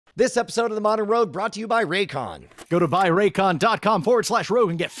This episode of The Modern Rogue brought to you by Raycon. Go to buyraycon.com/rogue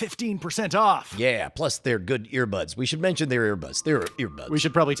and get 15% off. Yeah, plus they're good earbuds. We should mention their earbuds. They're earbuds. We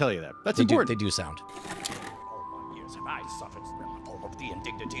should probably tell you that. That's they important. They do sound. All my years have I suffered all of the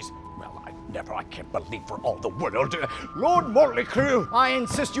indignities. Well, I can't believe for all the world. Lord Mortley-Crew, I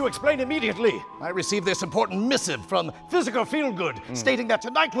insist you explain immediately. I received this important missive from Physical Feelgood, stating that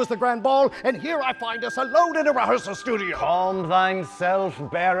tonight was the grand ball, and here I find us alone in a rehearsal studio. Calm thyself,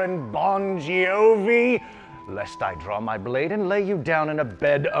 Baron Bon Jovi, lest I draw my blade and lay you down in a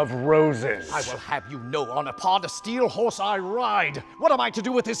bed of roses. I will have you know, on upon a steel horse I ride. What am I to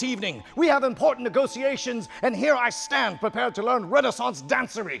do with this evening? We have important negotiations, and here I stand prepared to learn Renaissance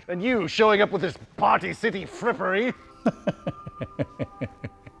dancery. And you showing up with this Party City frippery.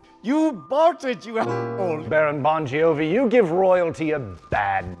 You bought it, you asshole. Baron Bon Jovi, you give royalty a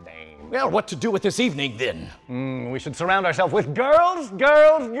bad name. Well, what to do with this evening, then? We should surround ourselves with girls,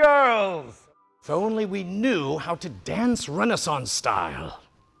 girls, girls. If only we knew how to dance Renaissance style.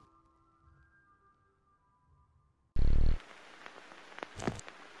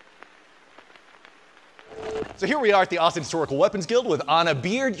 So here we are at the Austin Historical Weapons Guild with Anna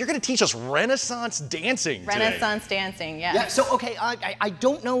Beard. You're going to teach us Renaissance dancing today. Renaissance dancing, yeah. Yeah, so, okay, I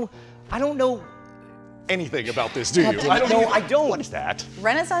don't know Anything about this, do you? I don't. What is that?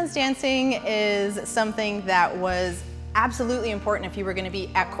 Renaissance dancing is something that was absolutely important if you were going to be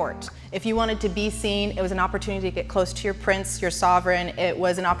at court. If you wanted to be seen, it was an opportunity to get close to your prince, your sovereign. It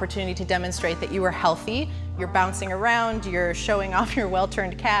was an opportunity to demonstrate that you were healthy. You're bouncing around, you're showing off your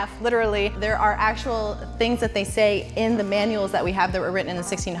well-turned calf, literally. There are actual things that they say in the manuals that we have that were written in the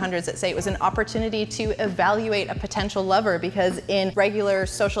 1600s that say it was an opportunity to evaluate a potential lover, because in regular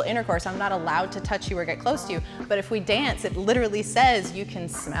social intercourse, I'm not allowed to touch you or get close to you. But if we dance, it literally says you can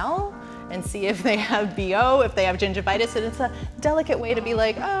smell and see if they have BO, if they have gingivitis, and it's a delicate way to be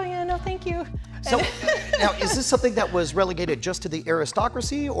like, oh yeah, no thank you. So, now, is this something that was relegated just to the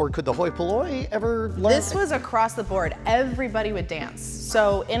aristocracy, or could the hoi polloi ever learn? This was across the board. Everybody would dance.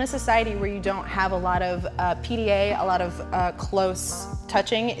 So in a society where you don't have a lot of PDA, a lot of close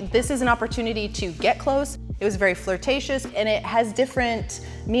touching, this is an opportunity to get close. It was very flirtatious, and it has different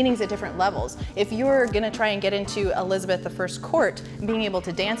meanings at different levels. If you're gonna try and get into Elizabeth I's court, being able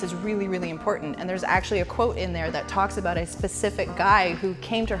to dance is really, really important. And there's actually a quote in there that talks about a specific guy who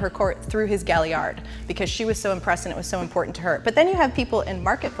came to her court through his galliard because she was so impressed and it was so important to her. But then you have people in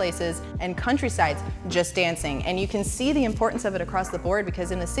marketplaces and countrysides just dancing, and you can see the importance of it across the board, because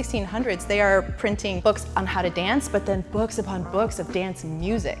in the 1600s, they are printing books on how to dance, but then books upon books of dance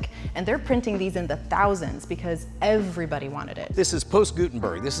music. And they're printing these in the thousands because everybody wanted it. This is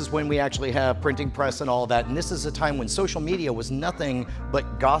post-Gutenberg. This is when we actually have printing press and all that, and this is a time when social media was nothing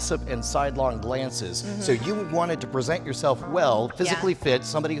but gossip and sidelong glances. So you wanted to present yourself well, physically fit,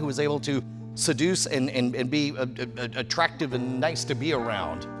 somebody who was able to seduce and be attractive and nice to be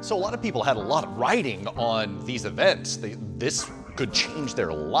around. So a lot of people had a lot of writing on these events. This could change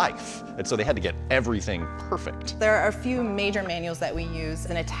their life. And so they had to get everything perfect. There are a few major manuals that we use.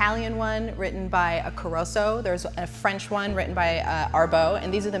 An Italian one written by a Caroso. There's a French one written by Arbeau,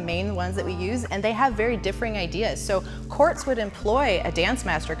 and these are the main ones that we use, and they have very differing ideas. So courts would employ a dance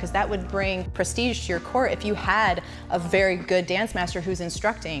master because that would bring prestige to your court if you had a very good dance master who's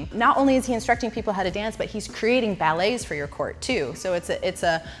instructing. Not only is he instructing people how to dance, but he's creating ballets for your court too. So it's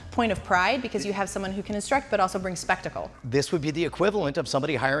a point of pride because you have someone who can instruct but also bring spectacle. This would be the equivalent of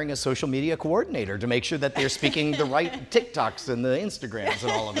somebody hiring a social media coordinator to make sure that they're speaking the right TikToks and the Instagrams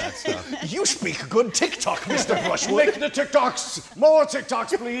and all of that stuff. You speak good TikTok, Mr. Brushwood. Make the TikToks! More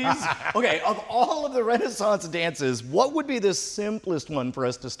TikToks, please! Okay, of all of the Renaissance dances, what would be the simplest one for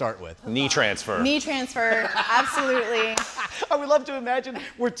us to start with? Knee transfer. Knee transfer, absolutely. I would love to imagine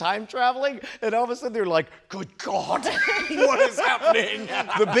we're time traveling and all of a sudden they're like, good God, What is happening?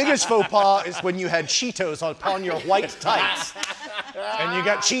 The biggest faux pas is when you had Cheetos upon your white tights and you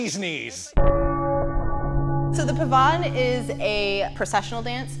got cheese knees. So the pavane is a processional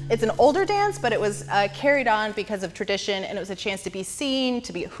dance. It's an older dance, but it was carried on because of tradition, and it was a chance to be seen,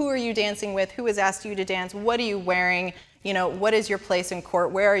 to be who are you dancing with, who has asked you to dance, what are you wearing, you know, what is your place in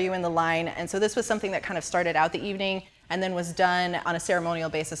court, where are you in the line? And so this was something that kind of started out the evening and then was done on a ceremonial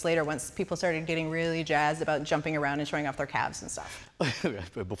basis later once people started getting really jazzed about jumping around and showing off their calves and stuff.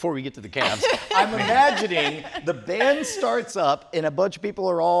 Before we get to the calves, I'm imagining the band starts up and a bunch of people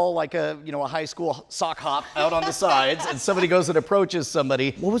are all like a high school sock hop out on the sides, and somebody goes and approaches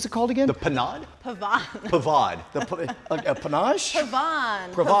somebody. What was it called again? The panade? Pavon. Pavad. A panache?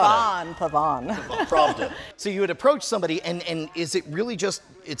 Pavon. Pravada. Pavon. Pravda. So you would approach somebody, and is it really just,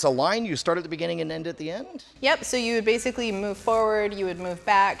 it's a line, you start at the beginning and end at the end? Yep, so you would basically move forward, you would move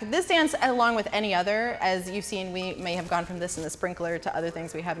back. This dance, along with any other, as you've seen, we may have gone from this in the sprinkler to other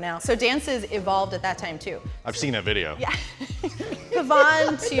things we have now. So dances evolved at that time too. I've seen a video. Yeah.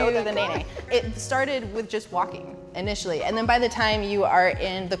 Pavon to the nene. It started with just walking initially, and then by the time you are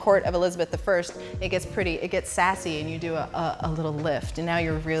in the court of Elizabeth I, it gets sassy, and you do a little lift, and now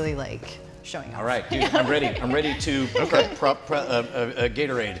you're really like showing off. All right, dude, I'm ready. I'm ready to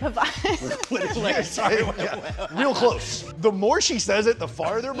Gatorade. Real close. The more she says it, the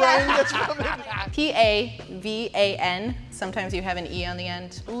farther Brian gets from it. P-A-V-A-N. Sometimes you have an E on the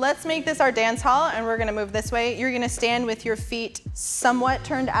end. Let's make this our dance hall, and we're gonna move this way. You're gonna stand with your feet somewhat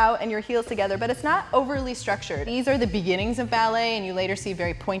turned out and your heels together, but it's not overly structured. These are the beginnings of ballet, and you later see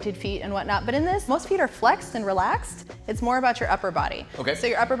very pointed feet and whatnot, but in this, most feet are flexed and relaxed. It's more about your upper body. Okay. So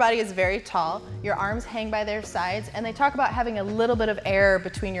your upper body is very tall, your arms hang by their sides, and they talk about having a little bit of air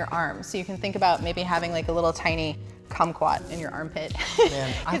between your arms. So you can think about maybe having like a little tiny kumquat in your armpit.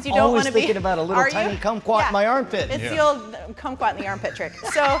 Man, I'm you don't always wanna thinking about a little tiny kumquat in my armpit. It's the old kumquat in the armpit trick.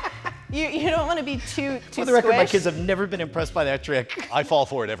 So you don't want to be too For the record, my squished. kids have never been impressed by that trick. I fall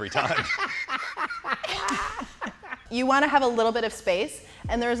for it every time. You want to have a little bit of space,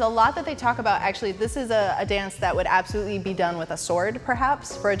 and there's a lot that they talk about. Actually, this is a dance that would absolutely be done with a sword,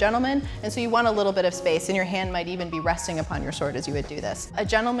 perhaps, for a gentleman, and so you want a little bit of space, and your hand might even be resting upon your sword as you would do this. A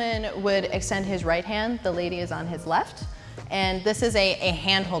gentleman would extend his right hand, the lady is on his left, and this is a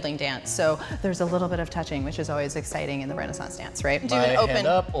hand-holding dance, so there's a little bit of touching, which is always exciting in the Renaissance dance, right? Do an open hand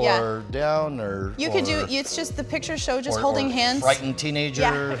up or down or... You could do, it's just the pictures show just holding hands. Frightened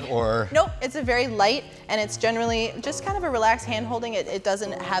teenager or... Nope, it's a very light, and it's generally just kind of a relaxed hand holding. It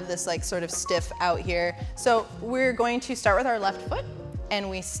doesn't have this like sort of stiff out here. So we're going to start with our left foot, and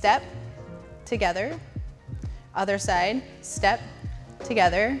we step together. Other side, step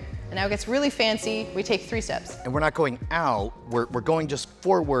together. And now it gets really fancy. We take 3 steps. And we're not going out, we're going just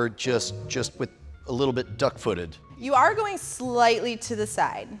forward, just with a little bit duck-footed. You are going slightly to the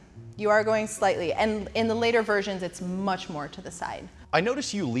side. You are going slightly, and in the later versions, it's much more to the side. I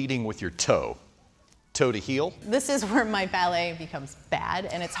notice you leading with your toe. Toe to heel. This is where my ballet becomes bad,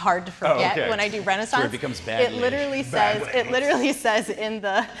 and it's hard to forget when I do Renaissance. Where it becomes bad. It literally says in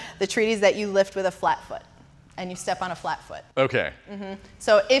the treatise that you lift with a flat foot, and you step on a flat foot. Okay.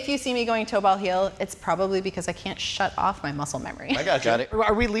 So if you see me going toe ball heel, it's probably because I can't shut off my muscle memory. I got Got it.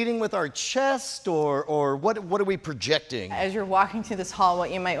 Are we leading with our chest, or what are we projecting? As you're walking through this hall,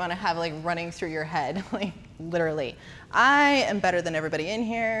 what you might want to have like running through your head, like literally. I am better than everybody in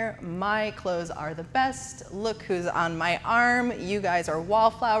here. My clothes are the best. Look who's on my arm. You guys are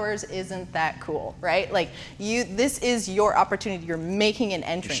wallflowers. Isn't that cool, right? Like this is your opportunity. You're making an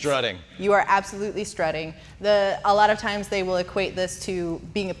entrance. Strutting. You are absolutely strutting. A lot of times they will equate this to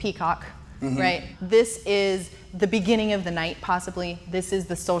being a peacock, right? This is the beginning of the night, possibly. This is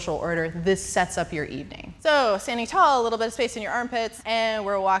the social order. This sets up your evening. So standing tall, a little bit of space in your armpits, and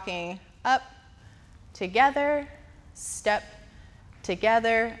we're walking up, together, step,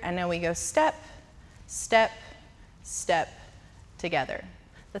 together, and then we go step, step, step, together.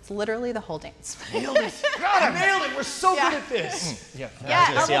 That's literally the whole dance. Nailed it. God, I nailed it. We're so good at this. Yeah,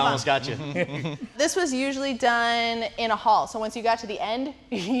 See, I almost got you. This was usually done in a hall. So once you got to the end,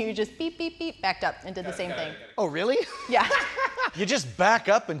 you just beep, beep, beep, backed up and did the same thing. Oh, really? Yeah. You just back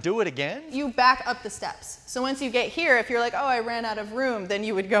up and do it again? You back up the steps. So once you get here, if you're like, oh, I ran out of room, then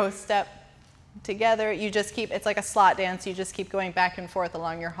you would go step together. You just keep, it's like a slot dance. You just keep going back and forth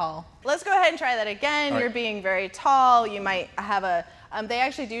along your hall. Let's go ahead and try that again. You're being very tall. You might have they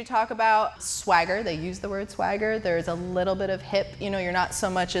actually do talk about swagger. They use the word swagger. There's a little bit of hip. You know, you're not so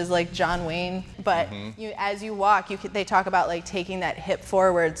much as like John Wayne, but as you walk, they talk about like taking that hip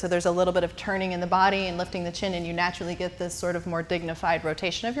forward. So there's a little bit of turning in the body and lifting the chin, and you naturally get this sort of more dignified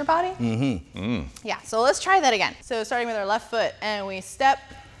rotation of your body. Yeah, so let's try that again. So starting with our left foot, and we step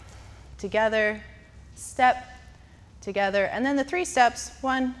together, step together, and then the 3 steps,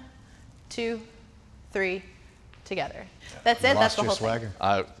 1, 2, 3, together. That's it. That's the whole thing.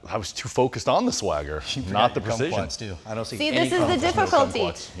 I was too focused on the swagger, not the precision. Too. I don't see See, any this is the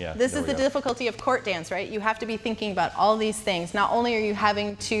difficulty. Yeah, This is the difficulty of court dance, right? You have to be thinking about all these things. Not only are you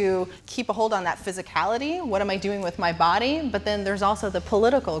having to keep a hold on that physicality, what am I doing with my body? But then there's also the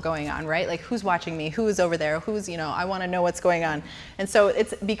political going on, right? Like who's watching me? Who's over there? Who's, I want to know what's going on. And so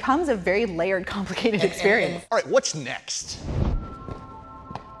it becomes a very layered, complicated experience. All right, what's next?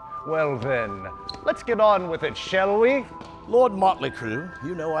 Well then, let's get on with it, shall we? Lord Motley Crew,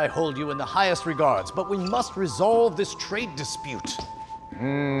 you know I hold you in the highest regards, but we must resolve this trade dispute.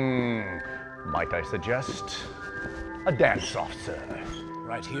 Might I suggest a dance-off, sir?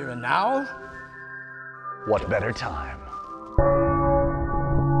 Right here and now? What better time?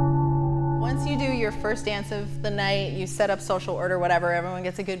 Once you do your first dance of the night, you set up social order, whatever, everyone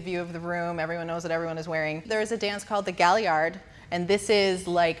gets a good view of the room, everyone knows what everyone is wearing. There is a dance called the Galliard, and this is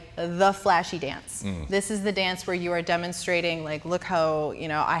like the flashy dance. This is the dance where you are demonstrating, like, look how, you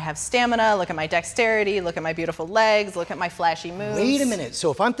know, I have stamina, look at my dexterity, look at my beautiful legs, look at my flashy moves. Wait a minute.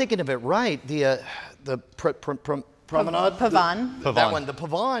 So if I'm thinking of it right, the promenade? Pavane. That one. The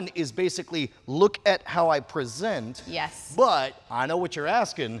pavane is basically look at how I present. Yes. But I know what you're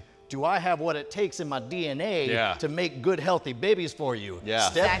asking. Do I have what it takes in my DNA to make good, healthy babies for you? Yeah.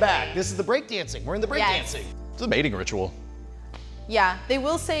 Step Exactly. back. This is the breakdancing. We're in the breakdancing. It's a mating ritual. Yeah, they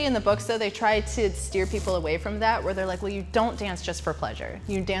will say in the books, though, they try to steer people away from that, where they're like, well, you don't dance just for pleasure.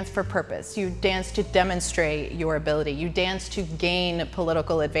 You dance for purpose. You dance to demonstrate your ability. You dance to gain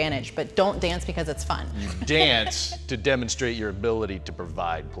political advantage, but don't dance because it's fun. You dance to demonstrate your ability to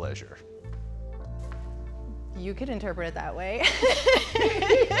provide pleasure. You could interpret it that way.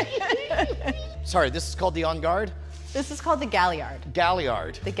 Sorry, this is called the en garde? This is called the Galliard.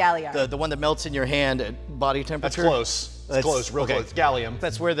 Galliard. The Galliard. The one that melts in your hand at body That's temperature? close. It's close, real okay. close. Gallium.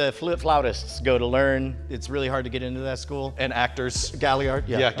 That's where the flautists go to learn. It's really hard to get into that school. And actors. Galliard?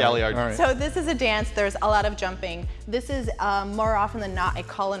 Yeah, Galliard. All right. So this is a dance, there's a lot of jumping. This is more often than not a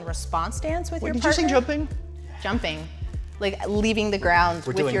call and response dance with your Did partner. you say jumping? Jumping. Like leaving the ground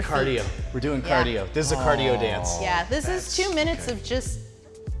We're with doing your cardio. feet. We're doing Yeah. cardio. This is a cardio dance. Yeah, this is 2 minutes of just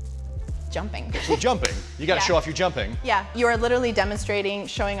jumping. So jumping. You got to Yeah. show off your jumping. Yeah, you are literally demonstrating,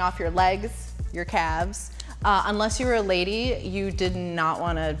 showing off your legs, your calves. Unless you were a lady, you did not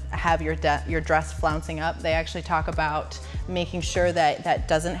want to have your dress flouncing up. They actually talk about making sure that that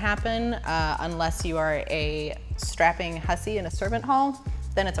doesn't happen unless you are a strapping hussy in a servant hall.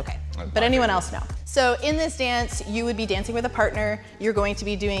 Then it's okay. But anyone else, no. So in this dance, you would be dancing with a partner. You're going to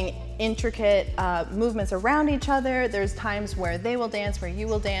be doing intricate movements around each other. There's times where they will dance, where you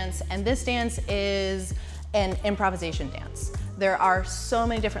will dance. And this dance is an improvisation dance. There are so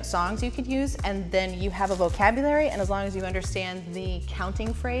many different songs you could use, and then you have a vocabulary, and as long as you understand the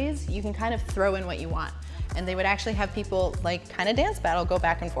counting phrase, you can kind of throw in what you want. And they would actually have people, like, kind of dance battle, go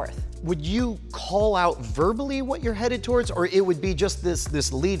back and forth. Would you call out verbally what you're headed towards, or it would be just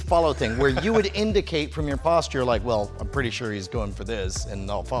this lead follow thing where you would indicate from your posture, like, well, I'm pretty sure he's going for this, and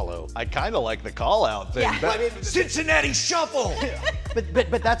I'll follow. I kind of like the call out thing. Yeah. Cincinnati Shuffle!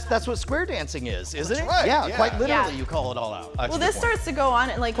 But that's what square dancing is, isn't it? right, Yeah, yeah. quite literally, Yeah. you call it all out. Well, this starts to go on,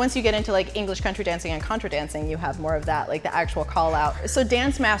 and like once you get into like English country dancing and contra dancing, you have more of that, like the actual call out. So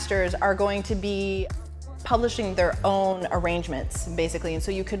dance masters are going to be publishing their own arrangements, basically, and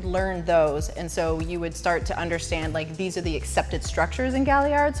so you could learn those, and so you would start to understand, like, these are the accepted structures in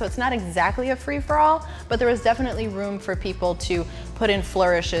Galliard, so it's not exactly a free-for-all, but there was definitely room for people to put in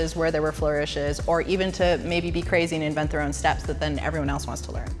flourishes where there were flourishes, or even to maybe be crazy and invent their own steps that then everyone else wants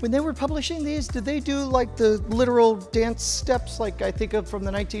to learn. When they were publishing these, did they do like the literal dance steps like I think of from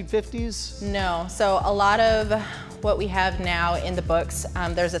the 1950s? No, so a lot of what we have now in the books,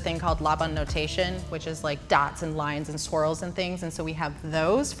 there's a thing called labonation, which is like dots and lines and swirls and things, and so we have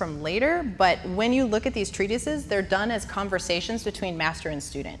those from later, but when you look at these treatises, they're done as conversations between master and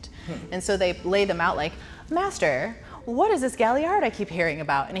student. And so they lay them out like, Master, what is this Galliard I keep hearing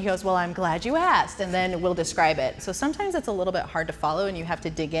about? And he goes, well, I'm glad you asked, and then we'll describe it. So sometimes it's a little bit hard to follow and you have to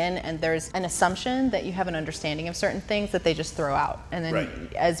dig in, and there's an assumption that you have an understanding of certain things that they just throw out. And then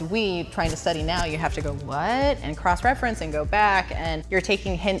as we trying to study now, you have to go, what? And cross-reference and go back, and you're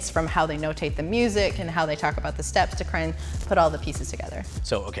taking hints from how they notate the music and how they talk about the steps to try and put all the pieces together.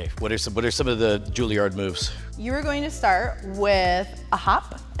 So, okay, what are some of the Juilliard moves? You are going to start with a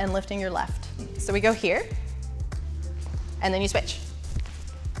hop and lifting your left. So we go here, and then you switch,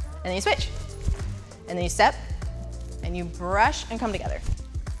 and then you switch, and then you step, and you brush and come together.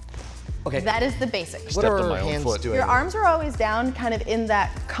 Okay. That is the basic. What Stepped are on my our own hands foot. doing? Your arms are always down, kind of in that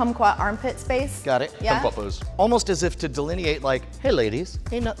kumquat armpit space. Got it. Yeah. Kumquat pose. Almost as if to delineate, like, hey ladies,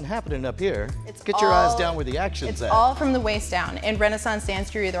 ain't nothing happening up here. It's Get your eyes all- down where the action's It's at. all from the waist down. In Renaissance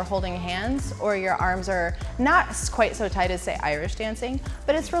dance, you're either holding hands or your arms are not quite so tight as, say, Irish dancing,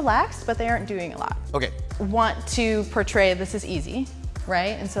 but it's relaxed, but they aren't doing a lot. Okay. Want to portray, this is easy,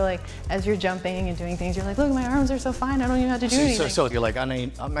 right? And so like, as you're jumping and doing things, you're like, look, my arms are so fine, I don't even have to do anything. So you're like,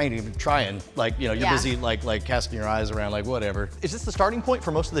 I'm not even trying. Like, you know, you're busy like casting your eyes around, like whatever. Is this the starting point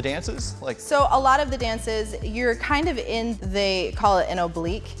for most of the dances? Like, so a lot of the dances, you're kind of in, they call it an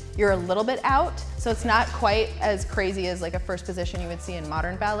oblique. You're a little bit out, so it's not quite as crazy as like a first position you would see in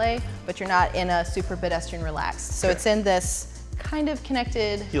modern ballet, but you're not in a super pedestrian relaxed. So it's in this kind of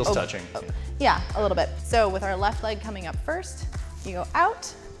connected. Heels touching. Yeah, a little bit. So with our left leg coming up first, you go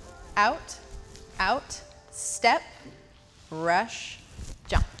out, out, out, step, brush,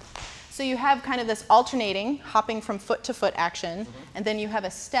 jump. So you have kind of this alternating, hopping from foot to foot action, and then you have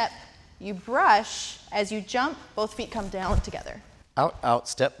a step, you brush, as you jump, both feet come down together. Out, out,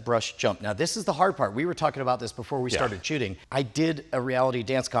 step, brush, jump. Now this is the hard part. We were talking about this before we started shooting. I did a reality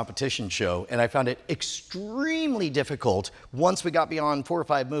dance competition show and I found it extremely difficult once we got beyond 4 or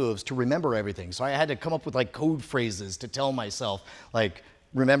 5 moves to remember everything. So I had to come up with like code phrases to tell myself, like,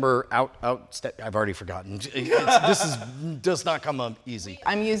 remember out, out, step. I've already forgotten. Does not come up easy.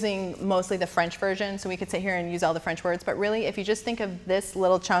 I'm using mostly the French version, so we could sit here and use all the French words, but really, if you just think of this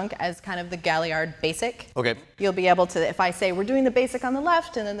little chunk as kind of the Galliard basic, you'll be able to, if I say we're doing the basic on the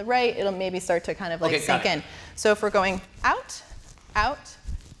left and then the right, it'll maybe start to kind of like sink in. So if we're going out, out,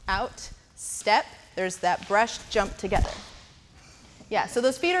 out, step, there's that brush, jump together. Yeah, so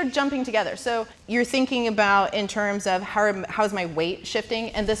those feet are jumping together. So you're thinking about in terms of how's my weight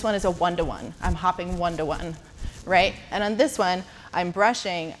shifting, and this one is a 1-to-1. I'm hopping 1-to-1, right? And on this one, I'm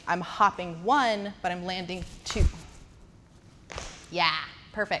brushing, I'm hopping 1, but I'm landing 2. Yeah,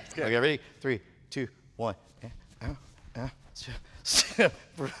 perfect. Okay, ready? 3, 2, 1.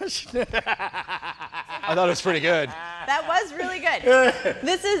 Brush. I thought it was pretty good. That was really good.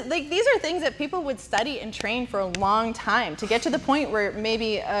 This is like, these are things that people would study and train for a long time to get to the point where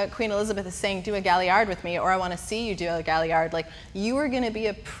maybe Queen Elizabeth is saying, do a Galliard with me, or I want to see you do a Galliard. Like, you are going to be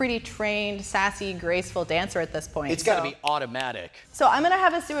a pretty trained, sassy, graceful dancer at this point. It's got to be automatic. So I'm going to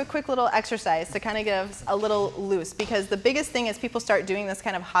have us do a quick little exercise to kind of get us a little loose, because the biggest thing is people start doing this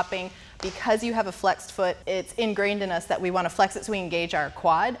kind of hopping because you have a flexed foot. It's ingrained in us that we want to flex it so we engage our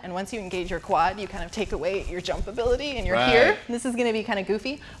quad, and once you engage your quad, you kind of take away your jump ability and you're here. This is going to be kind of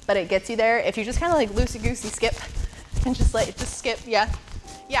goofy, but it gets you there. If you just kind of like loosey-goosey skip and just skip, yeah,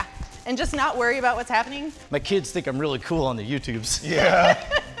 and just not worry about what's happening. My kids think I'm really cool on the YouTubes. Yeah.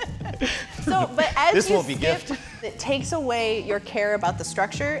 So, but as this you won't be skip, gift. it takes away your care about the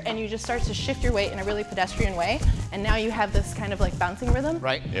structure, and you just start to shift your weight in a really pedestrian way, and now you have this kind of like bouncing rhythm.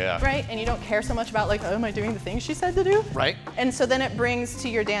 Right. Yeah. Right, and you don't care so much about like, oh, am I doing the thing she said to do? Right. And so then it brings to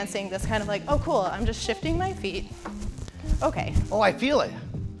your dancing this kind of like, oh cool, I'm just shifting my feet. Okay. Oh, I feel it.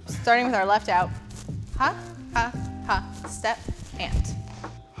 Starting with our left out. Ha, ha, ha, step, and.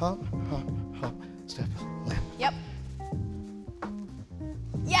 Hop, hop, hop, step, land. Yep.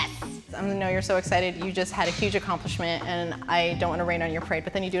 Yes! I know you're so excited. You just had a huge accomplishment, and I don't want to rain on your parade,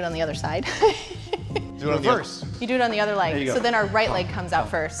 but then you do it on the other side. Do it reverse. You do it on the other leg. There you go. So then our right leg comes out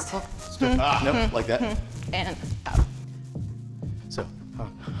first. Nope, like that. And out. So,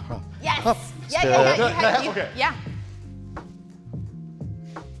 hop, hop. Yes! Hop, Yeah. Okay. Yeah.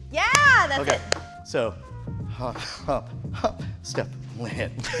 Yeah, that's Okay. it. So, hop, hop, hop, step,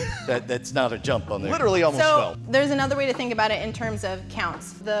 land. That's not a jump on there. Literally almost So fell. there's another way to think about it in terms of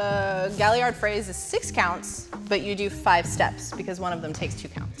counts. The Galliard phrase is 6 counts, but you do 5 steps because one of them takes 2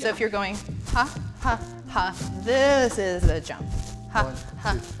 counts. So if you're going ha, ha, ha, this is a jump. Ha, 1,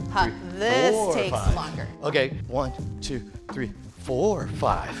 ha, 2, ha, 3, this 4, takes 5. longer. Okay, 1, 2, 3, 4,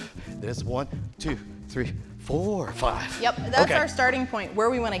 5. This 1, 2, 3, 4, 5. Yep, that's Okay. our starting point. Where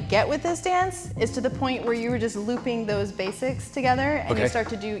we want to get with this dance is to the point where you were just looping those basics together, and you start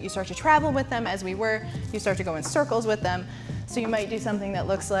to travel with them as we were. You start to go in circles with them. So you might do something that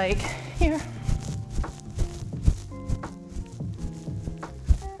looks like here.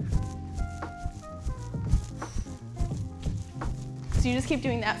 So you just keep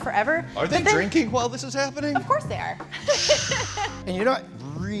doing that forever. Are they drinking while this is happening? Of course they are. And you're not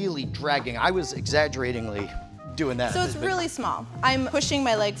really dragging. I was exaggeratingly doing that. So it's really small. I'm pushing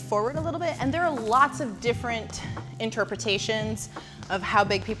my leg forward a little bit, and there are lots of different interpretations of how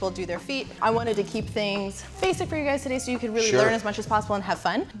big people do their feet. I wanted to keep things basic for you guys today so you could really learn as much as possible and have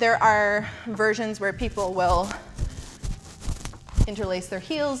fun. There are versions where people will interlace their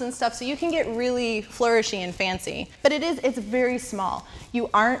heels and stuff, so you can get really flourishy and fancy. But it's very small. You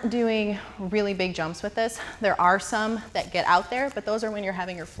aren't doing really big jumps with this. There are some that get out there, but those are when you're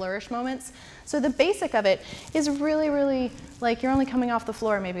having your flourish moments. So the basic of it is really, really like you're only coming off the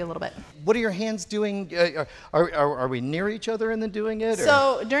floor maybe a little bit. What are your hands doing? Are we near each other and then doing it? Or?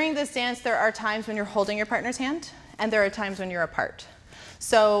 So during this dance, there are times when you're holding your partner's hand, and there are times when you're apart.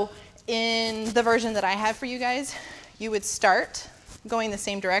 So in the version that I have for you guys, you would start going the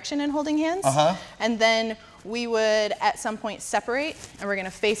same direction and holding hands. And then we would at some point separate, and we're gonna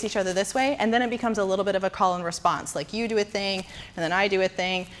face each other this way, and then it becomes a little bit of a call and response. Like you do a thing, and then I do a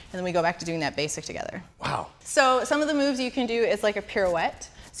thing, and then we go back to doing that basic together. Wow. So some of the moves you can do is like a pirouette.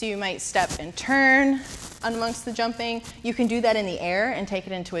 So you might step and turn amongst the jumping. You can do that in the air and take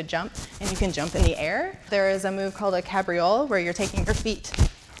it into a jump, and you can jump in the air. There is a move called a cabriole where you're taking your feet,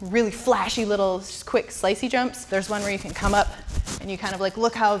 really flashy little quick slicey jumps. There's one where you can come up and you kind of like,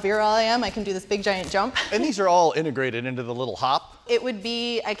 look how virile I am. I can do this big giant jump. And these are all integrated into the little hop? It would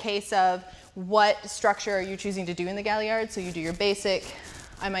be a case of what structure are you choosing to do in the Galliard. So you do your basic.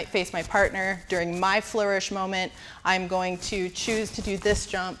 I might face my partner. During my flourish moment, I'm going to choose to do this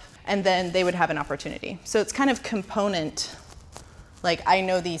jump, and then they would have an opportunity. So it's kind of component. Like, I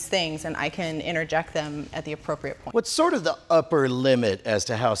know these things and I can interject them at the appropriate point. What's sort of the upper limit as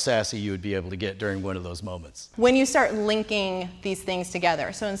to how sassy you would be able to get during one of those moments? When you start linking these things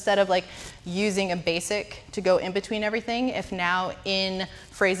together, so instead of like using a basic to go in between everything, if now in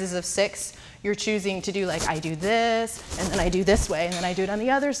phrases of 6, you're choosing to do like, I do this, and then I do this way, and then I do it on the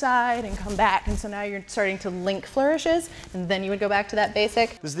other side, and come back, and so now you're starting to link flourishes, and then you would go back to that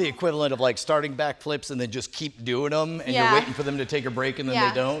basic. This is the equivalent of like starting back flips and then just keep doing them, and you're waiting for them to take a break and then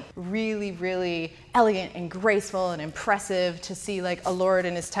they don't? Really, really elegant and graceful and impressive to see like a lord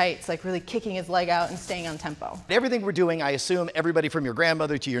in his tights, like really kicking his leg out and staying on tempo. Everything we're doing, I assume everybody from your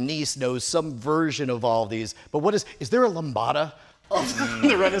grandmother to your niece knows some version of all of these, but what is there a lambada of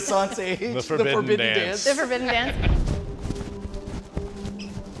the Renaissance age? The forbidden dance. The forbidden dance.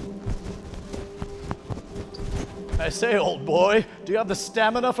 I say, old boy, do you have the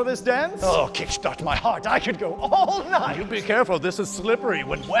stamina for this dance? Oh, kickstart my heart. I could go all night. You be careful, this is slippery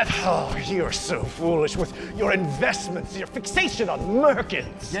when wet. Oh, you're so foolish with your investments, your fixation on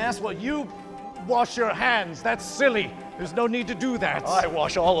merkins. Yes, well, you wash your hands. That's silly. There's no need to do that. I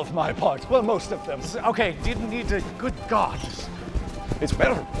wash all of my parts. Well, most of them. Okay, didn't need to. Good God. It's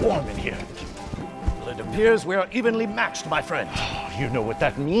very warm in here. Well, it appears we are evenly matched, my friend. Oh, you know what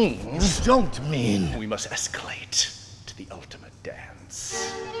that means. Don't mean. We must escalate to the ultimate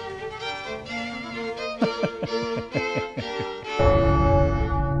dance.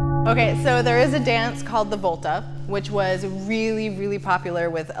 Okay, so there is a dance called the Volta, which was really, really popular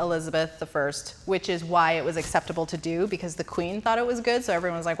with Elizabeth I, which is why it was acceptable to do, because the Queen thought it was good, so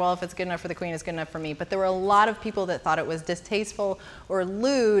everyone was like, well, if it's good enough for the Queen, it's good enough for me. But there were a lot of people that thought it was distasteful or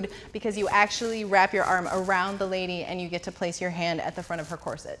lewd, because you actually wrap your arm around the lady and you get to place your hand at the front of her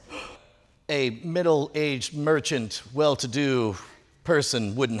corset. A middle-aged merchant, well-to-do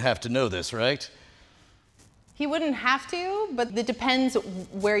person wouldn't have to know this, right? He wouldn't have to, but it depends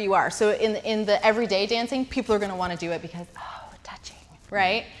where you are. So in the everyday dancing, people are going to want to do it because, oh, touching,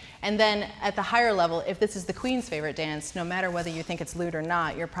 right? And then at the higher level, if this is the Queen's favorite dance, no matter whether you think it's lewd or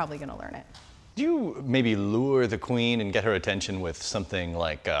not, you're probably going to learn it. Do you maybe lure the Queen and get her attention with something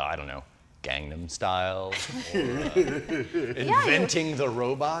like, I don't know, Gangnam Style? Or, inventing the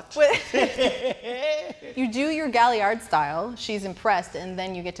robot? You do your Galliard style, she's impressed, and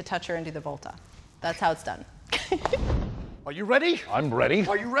then you get to touch her and do the Volta. That's how it's done. Are you ready? I'm ready.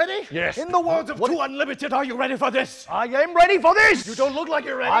 Are you ready? Yes. In the words of Two Unlimited, are you ready for this? I am ready for this. You don't look like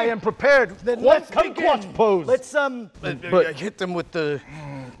you're ready. I am prepared. Then let's begin. Kumquat pose. Let's Hit them with the...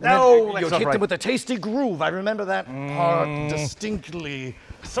 No, you that's not hit right. them with a tasty groove. I remember that part distinctly.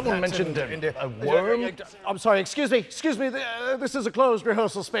 Someone mentioned a worm. I'm sorry, excuse me. This is a closed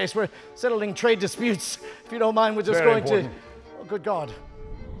rehearsal space. We're settling trade disputes. If you don't mind, we're just Very going important. to... Oh, good God.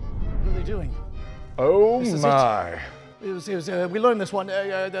 What are they doing? Oh is my. We learned this one. The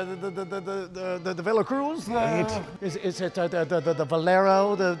Velacruz. Is it the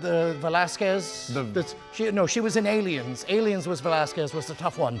Valero? The Velasquez? She was in Aliens. Aliens was Velasquez. Was the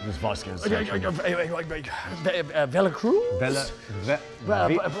tough one. This Vasquez. Velacruz.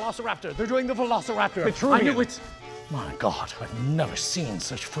 Velociraptor. They're doing the Velociraptor. Vitruvian. I knew it. My God, I've never seen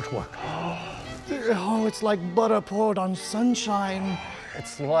such footwork. Oh, it's like butter poured on sunshine.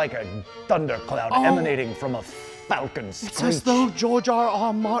 It's like a thundercloud emanating from a falcon's It's as though George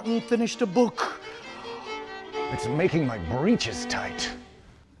R.R. Martin finished a book. It's making my breeches tight.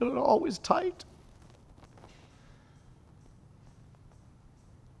 They're always tight.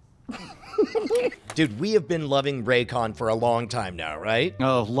 Dude, we have been loving Raycon for a long time now, right?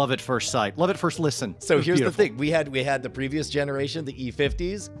 Oh, love at first sight. Love at first listen. So here's the thing. We had the previous generation, the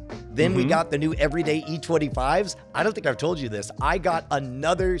E50s. Then we got the new everyday E25s. I don't think I've told you this. I got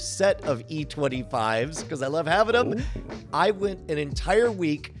another set of E25s because I love having them. I went an entire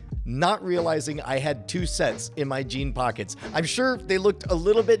week not realizing I had 2 sets in my jean pockets. I'm sure they looked a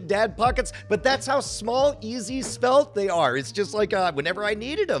little bit dad pockets, but that's how small, easy, svelte they are. It's just like whenever I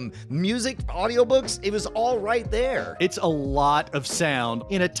needed them. Music, audiobooks, it was all right there. It's a lot of sound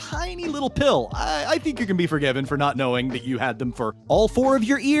in a tiny little pill. I think you can be forgiven for not knowing that you had them for all 4 of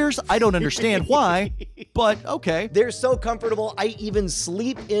your ears. I don't understand why, but okay. They're so comfortable, I even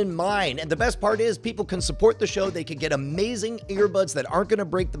sleep in mine. And the best part is people can support the show. They can get amazing earbuds that aren't gonna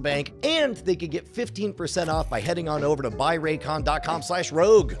break the bank, and they could get 15% off by heading on over to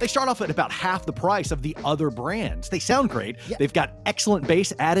buyraycon.com/rogue. They start off at about half the price of the other brands. They sound great. Yeah. They've got excellent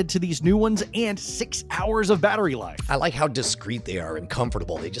bass added to these new ones and 6 hours of battery life. I like how discreet they are and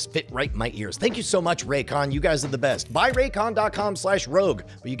comfortable. They just fit right in my ears. Thank you so much, Raycon. You guys are the best. Buyraycon.com/rogue,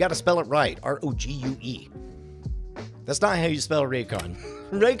 but you gotta spell it right. R-O-G-U-E. That's not how you spell Raycon.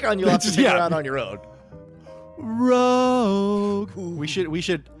 Raycon, you'll have to figure out on your own. Rogue. We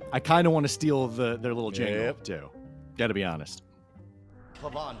should. I kind of want to steal their little jingle too. Gotta be honest.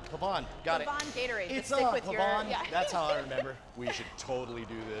 Pavon, got it. Pavon Gatorade. It's stick with Pavon. your. Yeah. That's how I remember. We should totally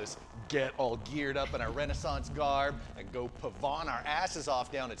do this. Get all geared up in our Renaissance garb and go pavon our asses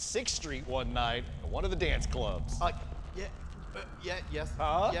off down at 6th Street one night at one of the dance clubs. Yes.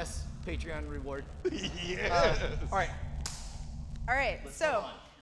 Huh? Yes. Patreon reward. Yes. All right. All right. So